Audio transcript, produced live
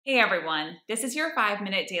Hey everyone, this is your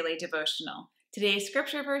 5-minute daily devotional. Today's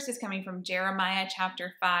scripture verse is coming from Jeremiah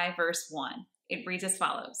chapter 5, verse 1. It reads as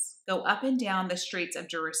follows: Go up and down the streets of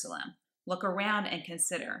Jerusalem. Look around and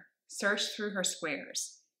consider. Search through her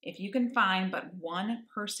squares. If you can find but one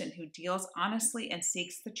person who deals honestly and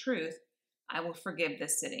seeks the truth, I will forgive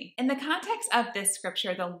this city. In the context of this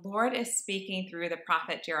scripture, the Lord is speaking through the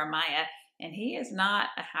prophet Jeremiah, and he is not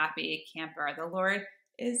a happy camper. The Lord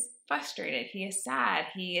is frustrated. He is sad.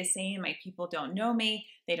 He is saying, my people don't know me.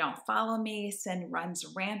 They don't follow me. Sin runs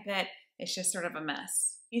rampant. It's just sort of a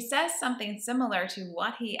mess. He says something similar to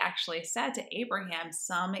what he actually said to Abraham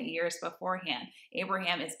some years beforehand.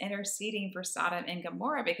 Abraham is interceding for Sodom and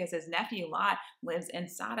Gomorrah because his nephew Lot lives in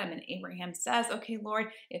Sodom. And Abraham says, okay, Lord,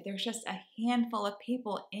 if there's just a handful of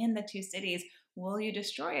people in the two cities, will you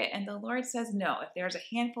destroy it? And the Lord says, no, if there's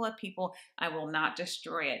a handful of people, I will not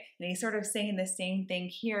destroy it. And he's sort of saying the same thing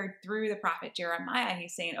here through the prophet Jeremiah.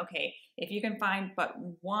 He's saying, okay, if you can find but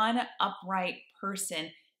one upright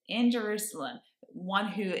person in Jerusalem, one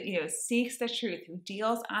who seeks the truth, who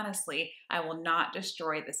deals honestly, I will not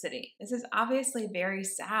destroy the city. This is obviously very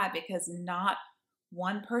sad because not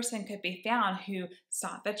one person could be found who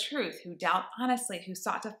sought the truth, who dealt honestly, who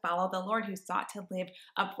sought to follow the Lord, who sought to live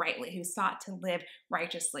uprightly, who sought to live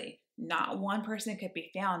righteously. Not one person could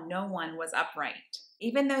be found. No one was upright.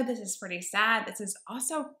 Even though this is pretty sad, this is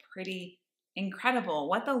also pretty incredible.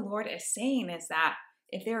 What the Lord is saying is that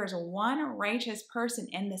if there is one righteous person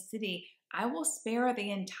in the city, I will spare the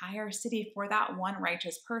entire city for that one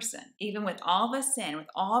righteous person. Even with all the sin, with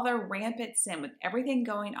all the rampant sin, with everything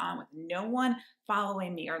going on, with no one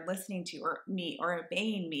following me or listening to me or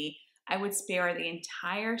obeying me, I would spare the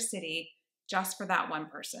entire city just for that one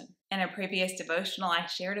person. In a previous devotional, I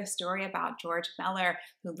shared a story about George Muller,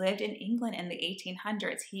 who lived in England in the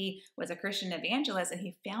 1800s. He was a Christian evangelist and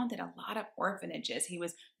he founded a lot of orphanages. He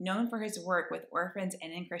was known for his work with orphans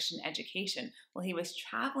and in Christian education. Well, he was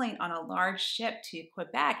traveling on a large ship to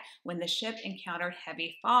Quebec when the ship encountered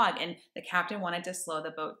heavy fog and the captain wanted to slow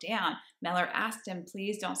the boat down. Muller asked him,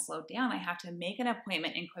 please don't slow down. I have to make an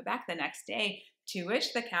appointment in Quebec the next day. To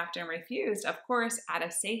which the captain refused, of course, out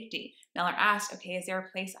of safety. Muller asked, okay, is there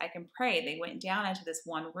a place I can pray? They went down into this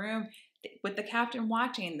one room with the captain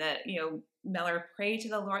watching. Muller prayed to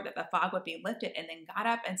the Lord that the fog would be lifted and then got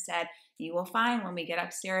up and said, you will find when we get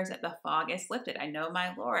upstairs that the fog is lifted. I know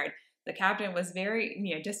my Lord. The captain was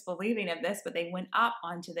very disbelieving of this, but they went up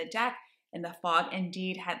onto the deck and the fog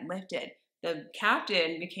indeed had lifted. The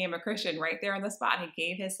captain became a Christian right there on the spot. He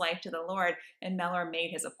gave his life to the Lord, and Muller made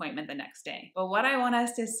his appointment the next day. But what I want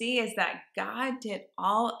us to see is that God did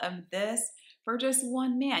all of this for just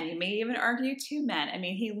one man. You may even argue two men. I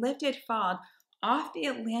mean, he lifted fog off the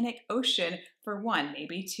Atlantic Ocean for one,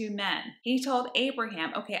 maybe two men. He told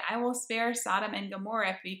Abraham, okay, I will spare Sodom and Gomorrah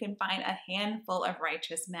if you can find a handful of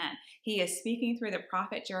righteous men. He is speaking through the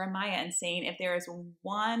prophet Jeremiah and saying, if there is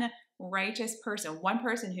one righteous person, one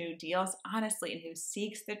person who deals honestly and who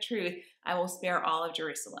seeks the truth, I will spare all of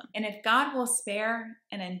Jerusalem. And if God will spare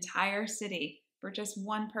an entire city for just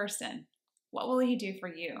one person, what will he do for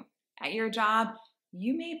you? At your job,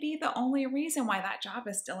 you may be the only reason why that job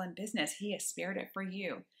is still in business. He has spared it for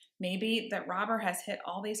you. Maybe the robber has hit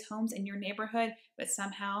all these homes in your neighborhood, but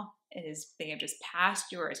somehow they have just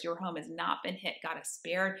passed yours. Your home has not been hit. God has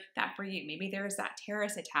spared that for you. Maybe there's that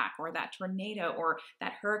terrorist attack or that tornado or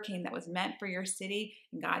that hurricane that was meant for your city,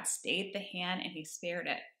 and God stayed the hand and he spared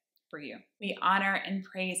it for you. We honor and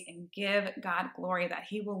praise and give God glory that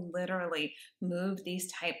he will literally move these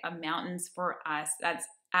type of mountains for us. That's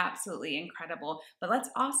absolutely incredible. But let's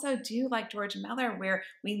also do like George Muller, where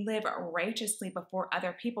we live righteously before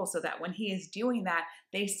other people so that when he is doing that,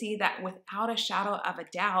 they see that without a shadow of a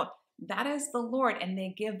doubt, that is the Lord, and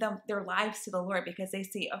they give them their lives to the Lord because they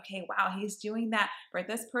see, okay, wow, he's doing that for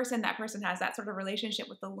this person. That person has that sort of relationship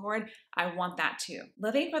with the Lord. I want that too.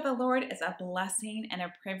 Living for the Lord is a blessing and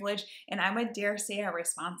a privilege, and I would dare say a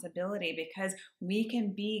responsibility, because we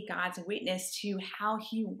can be God's witness to how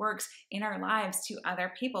he works in our lives to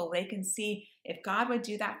other people. They can see if God would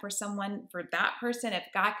do that for someone, for that person, if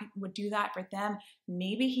God would do that for them,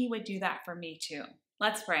 maybe he would do that for me too.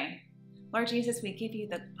 Let's pray. Lord Jesus, we give you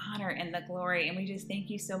the honor and the glory, and we just thank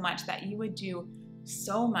you so much that you would do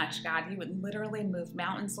so much, God. You would literally move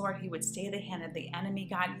mountains, Lord. You would stay the hand of the enemy,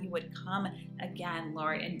 God. You would come again,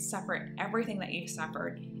 Lord, and suffer everything that you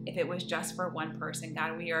suffered if it was just for one person,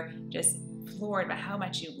 God. We are just floored by how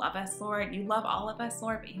much you love us, Lord. You love all of us,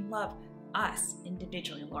 Lord, but you love us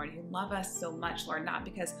individually, Lord. You love us so much, Lord, not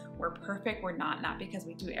because we're perfect, we're not because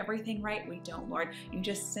we do everything right, we don't, Lord. You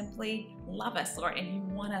just simply love us, Lord, and you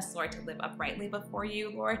want us, Lord, to live uprightly before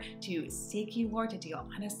you, Lord, to seek you, Lord, to deal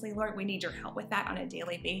honestly, Lord. We need your help with that on a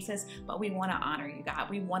daily basis, but we want to honor you, God.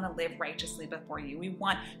 We want to live righteously before you. We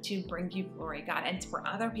want to bring you glory, God, and for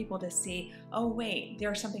other people to see, oh, wait,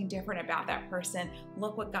 there's something different about that person.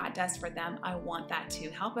 Look what God does for them. I want that too.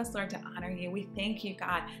 Help us, Lord, to honor you. We thank you,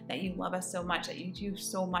 God, that you love us so much, that you do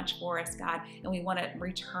so much for us, God, and we want to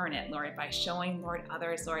return it, Lord, by showing, Lord,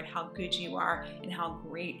 others, Lord, how good you are and how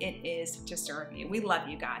great it is to serve you. We love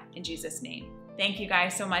you, God, in Jesus' name. Thank you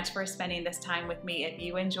guys so much for spending this time with me. If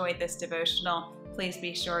you enjoyed this devotional, please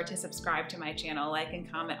be sure to subscribe to my channel, like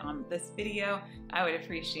and comment on this video. I would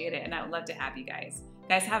appreciate it, and I would love to have you guys.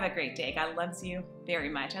 Guys, have a great day. God loves you very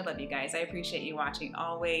much. I love you guys. I appreciate you watching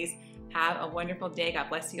always. Have a wonderful day. God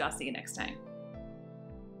bless you. I'll see you next time.